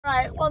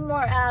right, one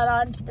more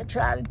add-on to the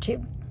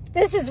Tratitude.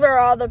 This is where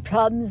all the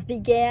problems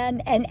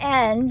began and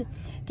end.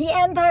 The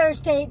Empire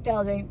State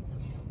Building,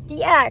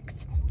 the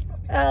X,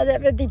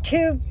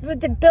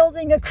 with the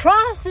building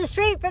across the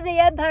street from the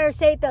Empire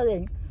State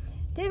Building.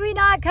 Did we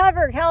not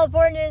cover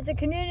California is a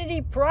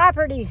community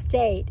property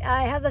state?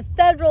 I have a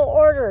federal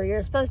order.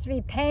 You're supposed to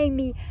be paying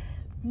me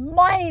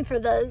money for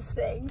those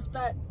things,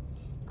 but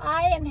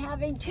I am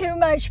having too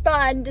much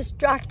fun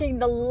distracting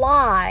the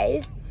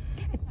lies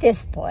at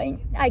this point.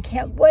 I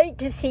can't wait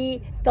to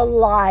see the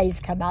lies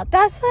come out.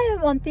 That's why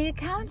I want the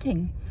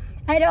accounting.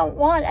 I don't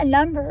want a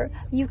number.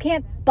 You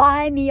can't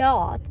buy me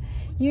off.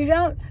 You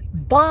don't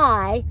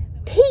buy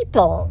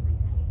people.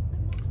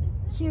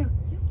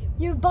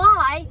 You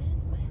buy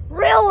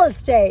real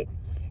estate.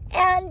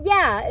 And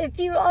yeah, if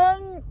you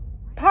own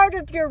part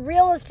of your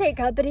real estate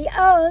company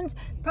owns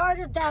part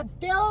of that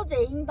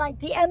building, like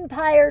the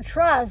Empire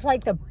Trust,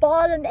 like the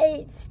bottom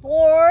 8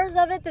 floors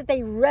of it that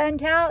they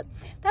rent out,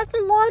 that's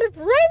a lot of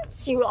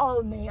rents you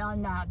owe me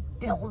on that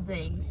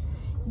building.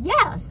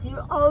 Yes, you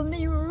owe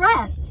me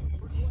rents.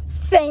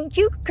 Thank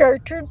you,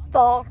 Gertrude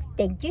Falk.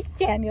 Thank you,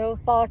 Samuel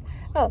Falk.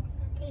 Oh,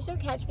 please don't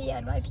catch me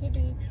on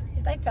NYPD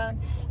with my phone.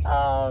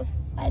 Oh,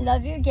 I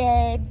love you,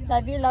 Gabe.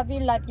 Love you, love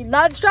you, love you.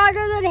 Love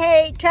stronger than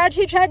hate.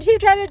 Tragedy, tragedy,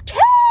 tragedy.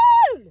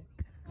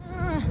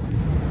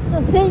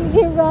 The things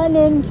you run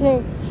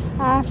into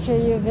after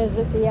you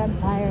visit the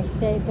Empire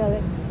State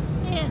Building.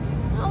 Man,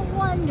 I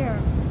wonder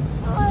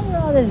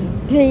all this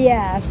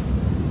BS.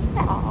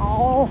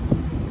 Oh,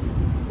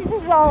 this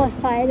is all a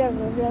fight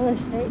over real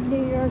estate in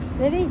New York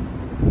City.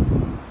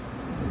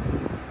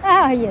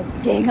 Oh, you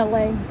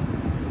dingalings.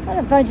 What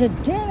a bunch of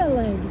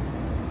dingalings.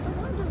 No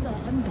wonder the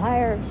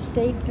Empire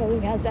State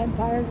Building has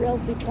Empire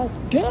Realty Trust.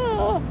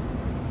 Duh!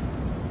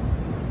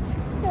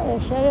 Yeah, they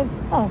should have.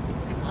 Oh,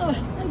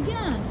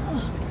 again.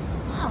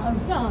 Oh,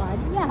 God.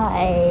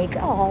 Yikes.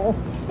 Oh,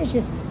 it's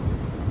just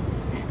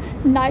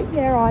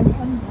nightmare on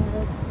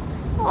Empire.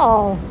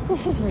 Oh,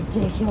 this is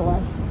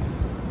ridiculous.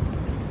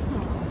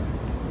 Oh,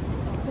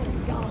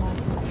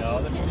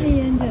 God. Get me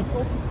into.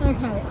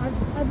 Okay,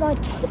 I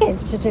bought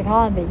tickets to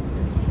Tacombe.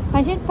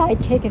 I didn't buy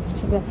tickets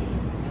to the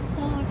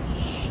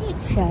shit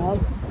show.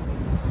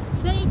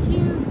 Thank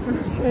you,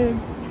 Gertrude.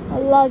 I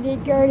love you,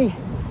 Gertie.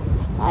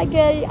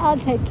 I'll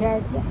take care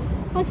of you.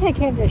 I'll take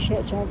care of the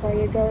shit show for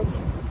you,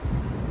 girls.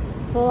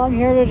 That's all I'm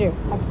here to do.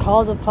 I'm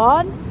called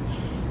upon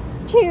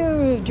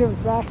to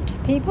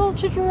direct people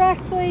to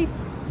directly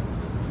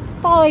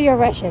follow your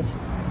wishes.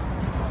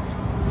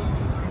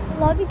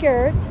 Love you,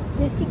 girls.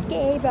 This is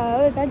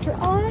Gabo, Adventure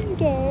on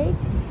Gabe.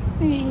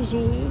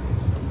 Gigi.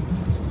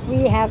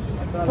 We have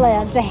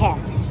plans ahead.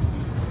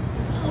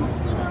 And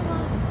you know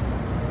what?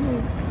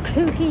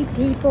 You kooky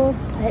people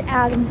at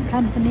Adams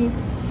Company,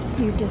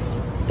 you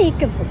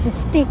despicable,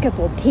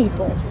 despicable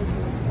people.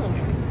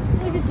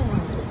 Look at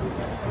that.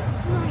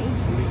 Right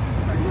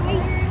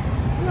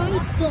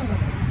there.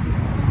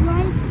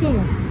 Right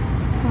there.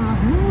 A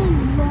whole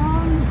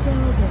long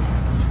building.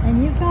 And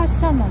you've got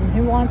someone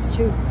who wants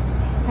to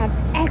have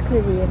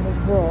equity in the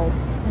world,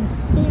 and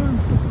they don't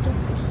get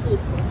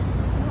people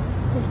off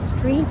the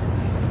street,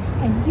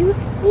 and you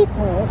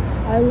people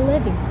are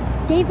living.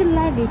 David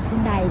Levy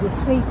tonight is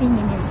sleeping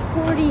in his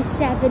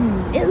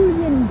 $47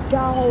 million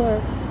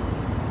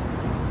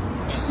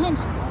tent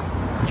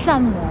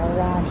somewhere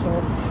around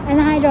here,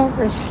 and I don't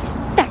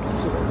respect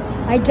you.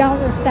 I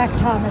don't respect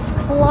Thomas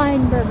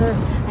Kleinberger.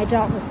 I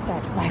don't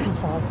respect Michael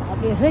Falk,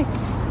 obviously.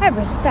 I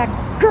respect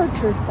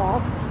Gertrude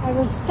Falk. I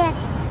respect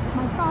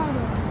my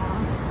father-in-law,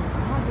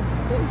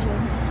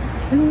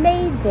 who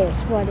made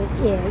this what it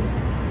is.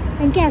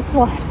 And guess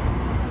what?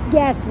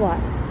 Guess what,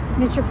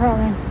 Mr.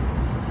 Perlman?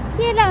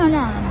 You don't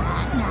know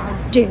that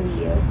now, do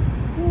you?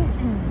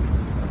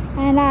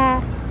 And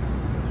I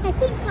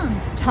think from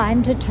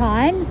time to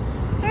time,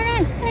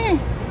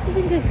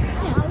 isn't this,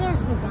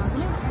 there's the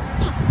governor.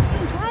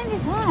 From time to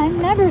time,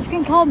 members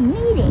can call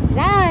meetings.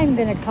 I'm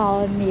going to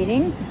call a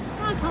meeting.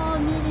 I'll call a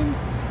meeting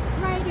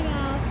right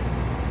about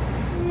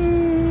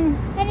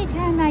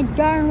anytime I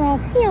darn well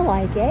feel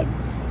like it,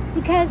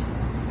 because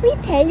we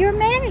pay your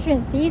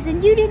management fees,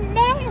 and you didn't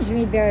manage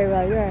me very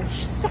well. You're a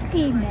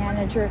sucky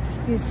manager.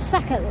 You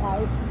suck at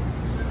life.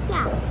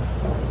 Yeah.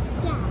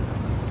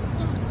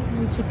 That's what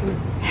needs to be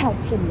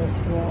helped in this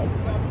world.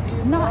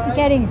 Not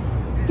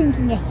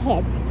thinking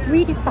ahead.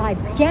 3 to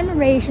 5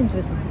 generations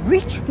with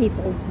rich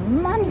people's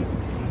money.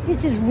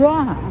 This is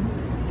wrong.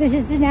 This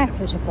is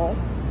inequitable.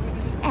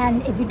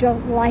 And if you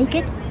don't like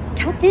it,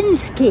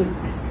 Tafinsky.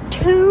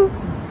 Too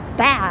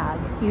bad.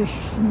 You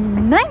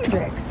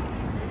schmendricks.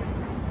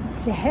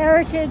 It's the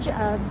heritage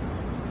of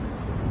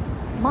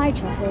my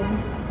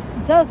children.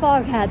 Zoe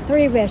Falk had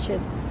 3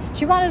 wishes.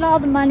 She wanted all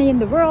the money in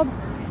the world,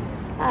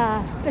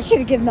 but she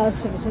would give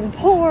most of it to the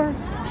poor.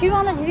 She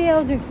wanted to be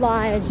able to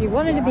fly, and she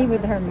wanted to be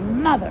with her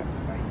mother.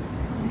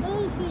 And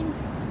those things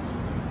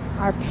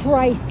are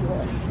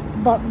priceless,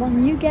 but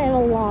when you get a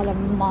lot of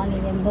money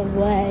in the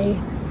way,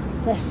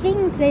 the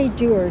things they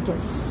do are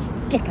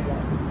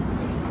despicable.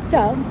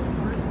 So,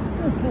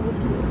 I'll put it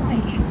to you,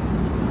 Mike.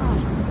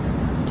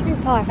 2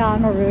 Tupac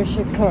Amaru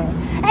Shakur.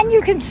 And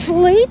you can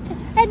sleep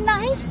at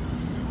night?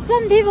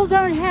 Some people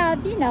don't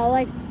have, you know,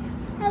 like,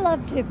 I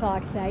love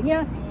Tupac saying, you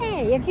know,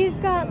 hey, if you've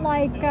got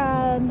like, you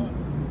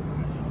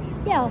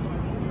know,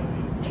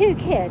 2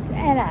 kids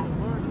and a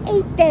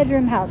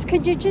 8-bedroom house,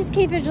 could you just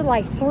keep it to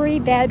like 3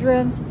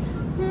 bedrooms?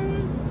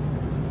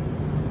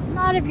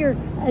 Not if you're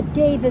a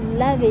David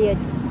Levy, a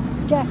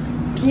Jeff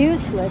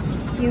Buslik,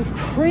 you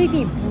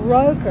creepy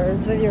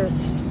brokers with your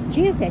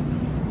stupid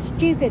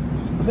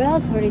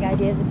wealth hoarding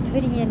ideas of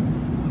putting in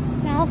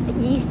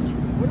Southeast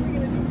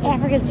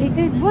African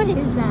seafood. What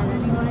is that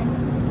anyway?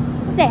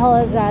 What the hell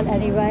is that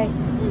anyway?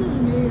 This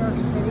is New York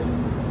City.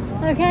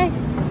 Okay?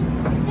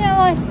 You know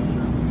what?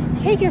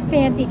 Take your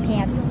fancy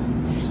pants,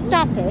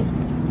 stuff it,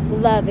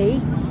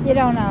 Levy. You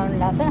don't own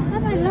nothing. I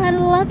might not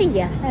levy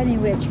you any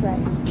which way.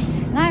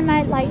 And I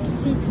might like to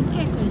see some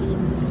equity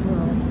in this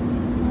world.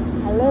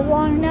 I live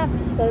long enough.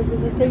 Those are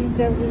the things,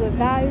 those are the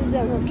values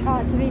that were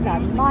taught to me by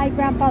my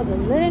grandpa, the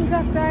linen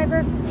truck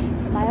driver.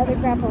 My other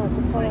grandpa was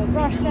a photo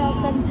brush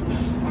salesman.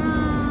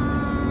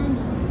 And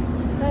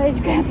so his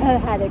grandpa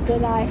had a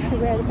good eye for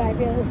where to buy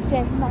real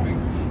estate and what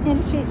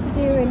industries to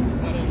do.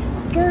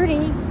 And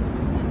Gertie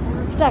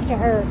stuck to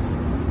her.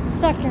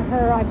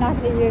 I'm not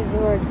going to use the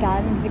word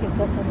guns because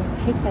that's going to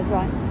take that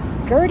wrong.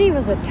 Gertie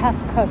was a tough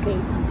cookie.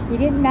 You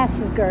didn't mess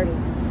with Gertie.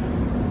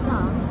 So,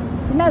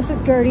 you mess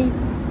with Gertie,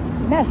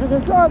 you mess with her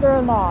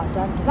daughter-in-law.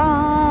 Dun, dun,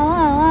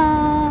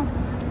 dun.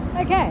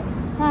 Okay,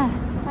 I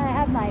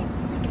have my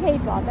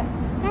cape on, but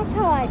that's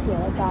how I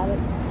feel about it.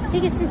 I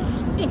think it's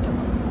despicable.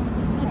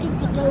 I think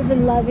the David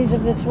Levies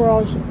of this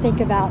world should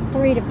think about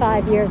 3 to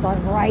 5 years on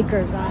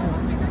Rikers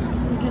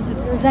Island. Because if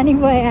there's any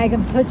way I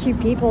can put you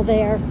people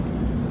there,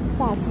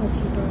 that's what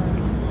you're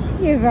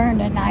doing. You've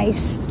earned a nice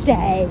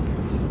stay.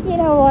 You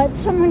know what?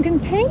 Someone can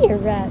pay your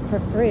rent for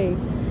free.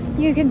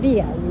 You can be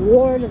a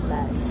ward of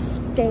the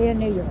state of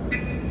New York.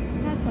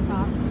 That's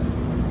about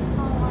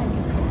all I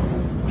can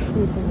say.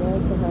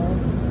 Creepazoids of all.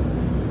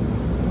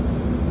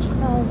 As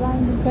far as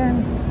I'm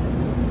concerned,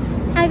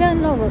 I got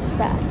no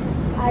respect.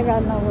 I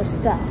got no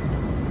respect.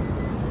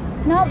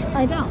 No,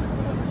 I don't.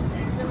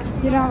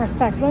 You don't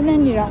respect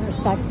women. You don't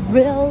respect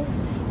wills.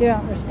 You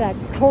don't respect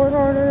court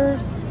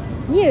orders.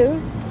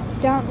 You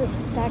don't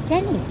respect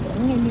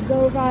anything, and you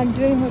go around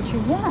doing what you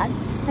want,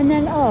 and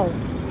then, oh,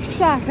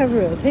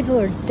 shockaroo, people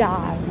are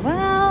dying.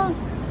 Well,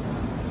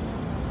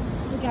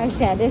 like I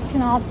said, it is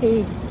not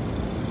the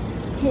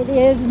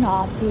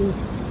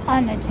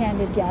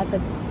unattended death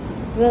of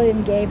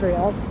William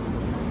Gabriel.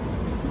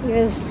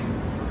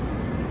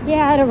 He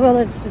had a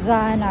Willitts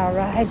design, all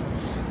right.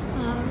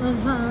 It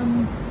was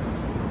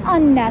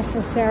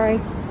unnecessary.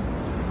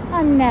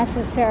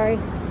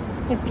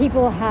 If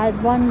people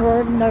had one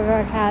word in their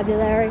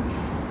vocabulary,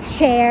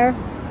 share.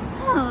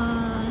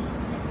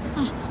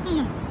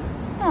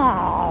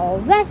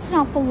 Oh, that's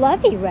not the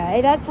Levy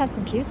way. That's not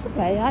the Buslik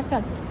way. That's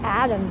not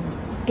Adams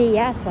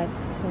BS way.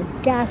 Well,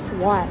 guess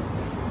what?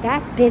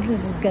 That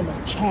business is going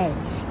to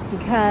change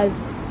because,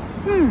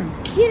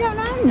 you don't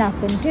own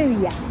nothing, do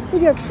you?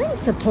 Well, your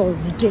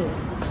principles do.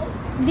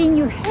 Then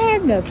you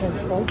have no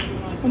principles,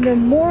 and you're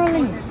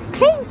morally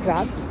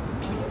bankrupt.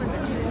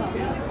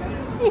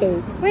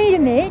 Hey, wait a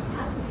minute.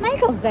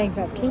 Michael's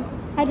bankrupt. He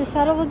had to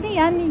settle with me.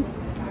 I'm the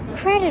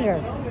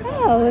creditor.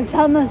 Oh, it's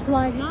almost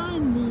like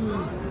I'm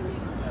the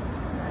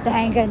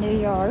Bank of New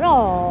York.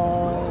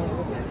 Oh,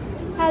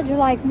 how'd you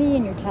like me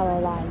in your teller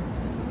line?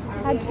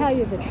 I'd tell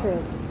you the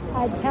truth.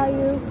 I'd tell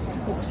you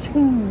it's too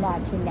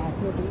much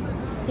inequity.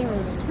 There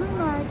is too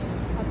much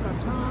at the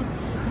top,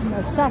 and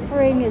the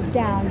suffering is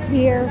down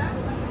here.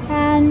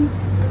 And,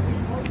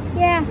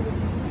 yeah,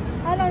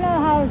 I don't know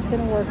how it's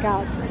going to work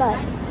out, but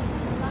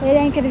it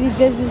ain't going to be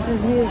business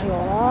as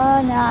usual.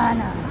 Oh,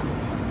 no.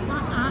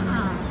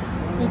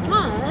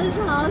 Because,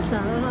 also,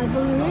 I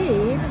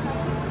believe,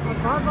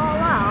 above all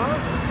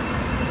else,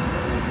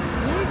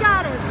 you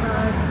got it,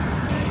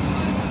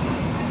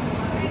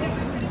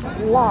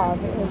 folks. Love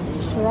is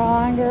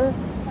stronger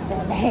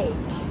than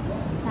hate.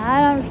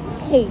 I don't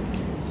hate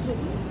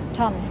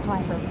Thomas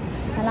Kleinberger,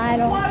 and I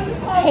don't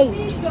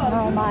hate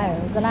Merle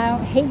Myers, and I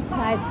don't hate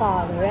my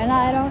father, and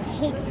I don't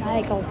hate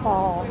Michael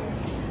Falk.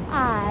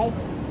 I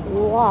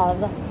love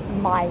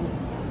my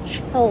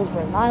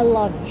children. I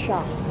love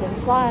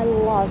justice. I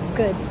love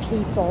good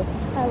people.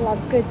 I love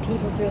good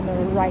people doing the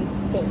right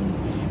thing.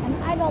 And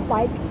I don't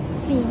like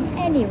seeing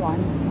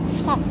anyone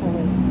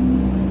suffering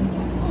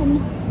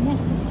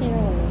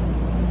unnecessarily.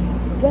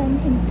 When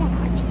in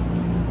fact,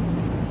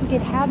 you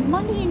could have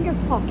money in your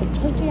pocket,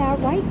 take it out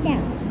right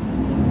now.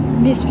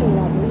 Mr.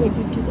 Levy, if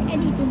you did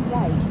anything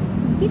right,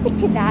 give it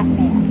to that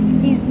man.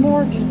 He's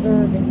more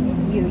deserving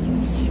than you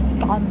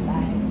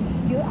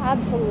scumbag. You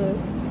absolute.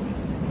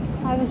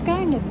 I was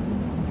going to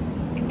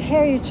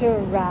compare you to a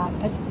rat,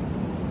 but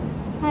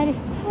I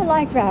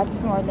like rats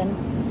more than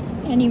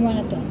anyone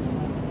at the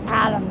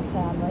Adams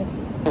family.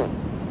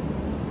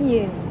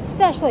 You,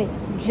 especially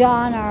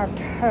John R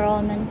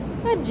Perlman.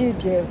 What'd you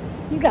do?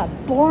 You got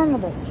born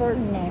with a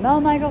certain name. Oh,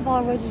 Michael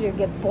Falk, what'd you do?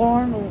 Get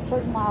born with a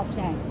certain last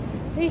name.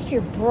 At least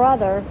your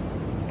brother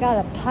got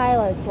a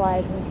pilot's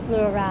license, flew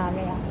around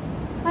me.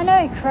 I know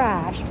he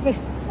crashed, but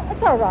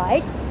that's all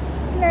right.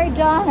 He married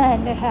Donna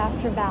in the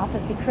aftermath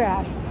of the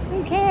crash.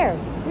 Who cares?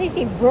 At least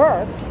he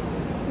worked.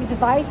 He's the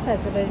vice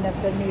president of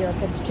the New York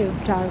Institute of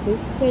Photography,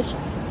 which,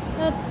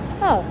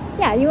 oh,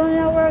 yeah, you want to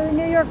know where the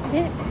New York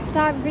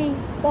Photography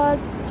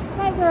was?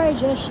 Right where I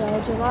just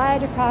showed you,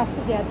 right across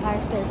from the Empire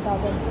State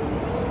Building.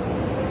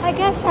 I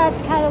guess that's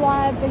kind of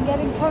why I've been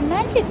getting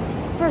tormented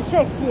for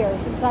 6 years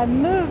since I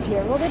moved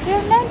here. Well, the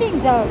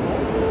tormenting's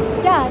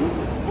over. Done.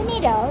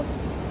 Finito.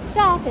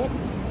 Stop it.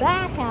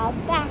 Back out.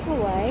 Back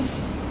away.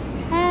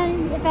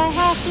 And if I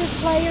have to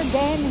play your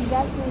game and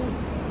get the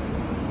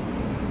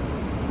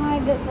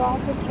private law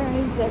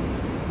attorneys that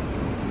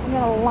I'm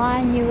going to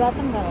line you up,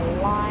 I'm going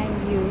to line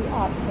you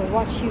up for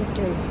what you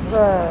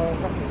deserve.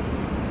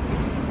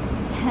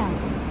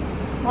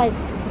 Like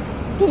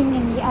being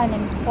in the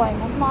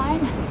unemployment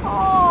line.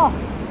 Oh,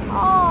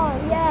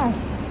 yes.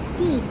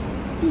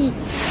 The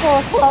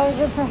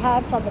foreclosure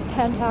perhaps on the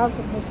penthouse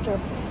of Mr.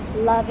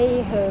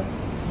 Levy, who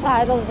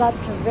sidles up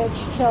to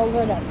rich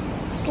children at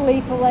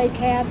sleepaway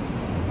camps.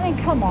 I mean,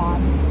 come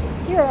on.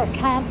 You're a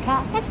camp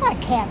counselor. That's not a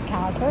camp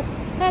counselor.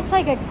 That's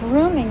like a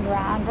grooming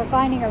ground for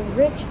finding a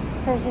rich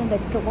person to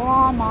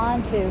glom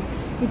onto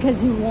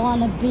because you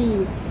want to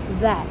be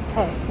that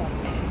person.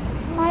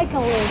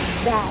 Michael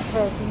is that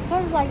person.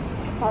 Sort of like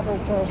Barbara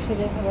Joyce, who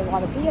didn't really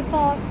want to be a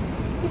Falk.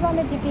 He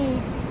wanted to be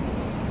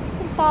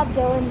some Bob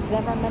Dylan,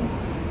 Zimmerman.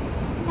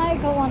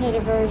 Michael wanted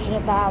a version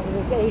of that with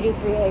his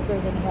 83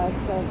 acres in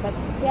Harrodsburg, but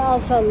he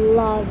also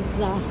loves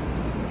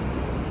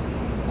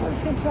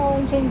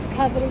controlling things,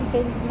 coveting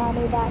things,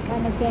 money, that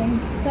kind of thing.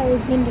 It's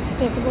always been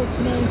despicable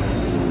to me.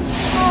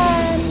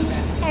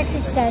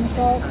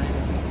 Existential.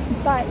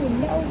 But you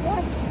know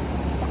what?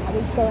 That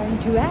is going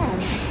to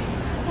end.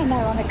 And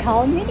I want to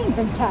call a meeting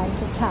from time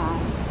to time.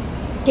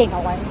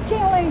 Dingaling,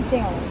 dingaling,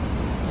 dingaling.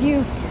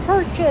 You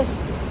purchase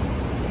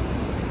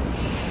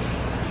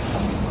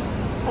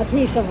a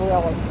piece of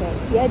real estate.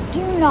 You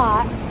do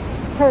not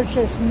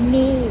purchase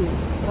me,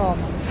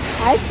 Perlman.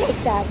 I take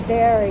that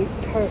very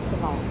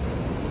personal.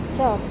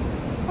 So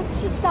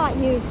let's just not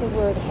use the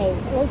word hate.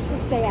 Let's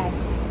just say I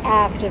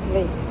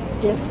actively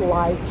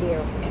dislike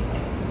you.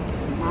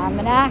 I'm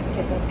an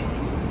activist.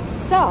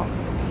 So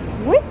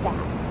with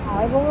that,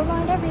 I will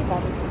remind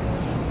everybody,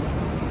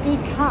 be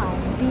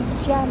kind, be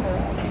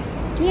generous,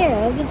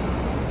 give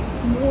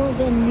more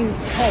than you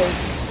take,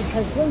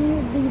 because when you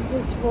leave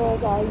this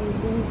world, all you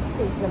leave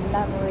is the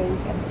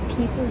memories of the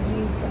people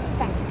you've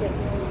affected,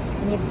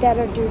 and you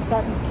better do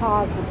something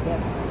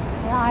positive.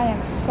 And I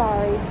am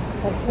sorry,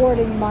 but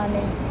hoarding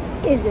money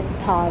isn't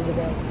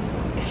positive.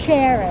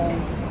 Sharing,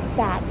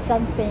 that's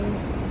something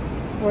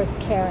worth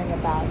caring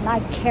about, and I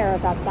care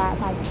about that,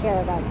 and I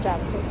care about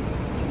justice.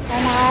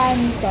 And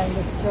I'm going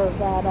to serve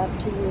that up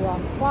to you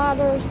on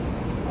platters.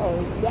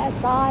 Oh,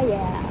 yes, I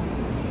am.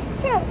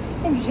 So,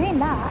 in between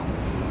that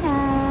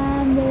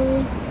and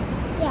the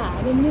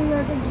New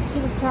York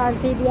Institute of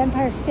Photography, the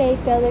Empire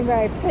State Building, where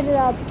I put it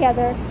all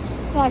together,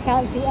 walk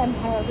out and see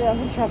Empire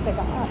Realty Trust, I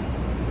go,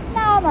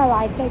 now my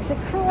life makes a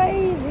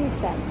crazy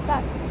sense.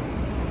 But,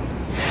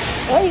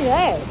 what do you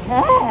think?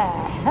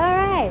 All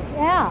right,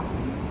 yeah.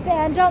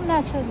 And don't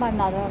mess with my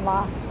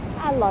mother-in-law.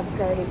 I love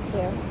Gertie,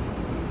 too.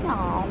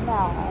 Oh,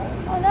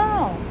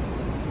 no.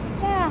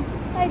 Yeah,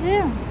 I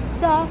do.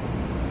 So,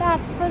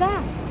 that's for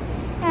that.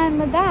 And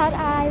with that,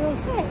 I will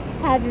say,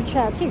 have your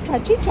child.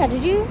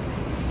 Did you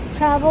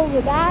travel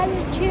with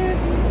attitude?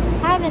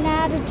 Have an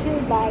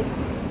attitude like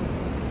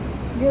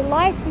your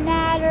life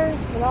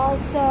matters, but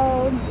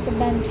also the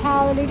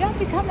mentality. Don't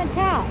become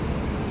attached.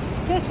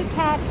 Just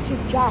attach to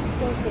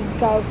justice and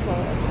go for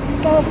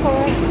it. Go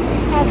for it.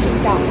 Have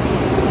some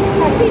guts.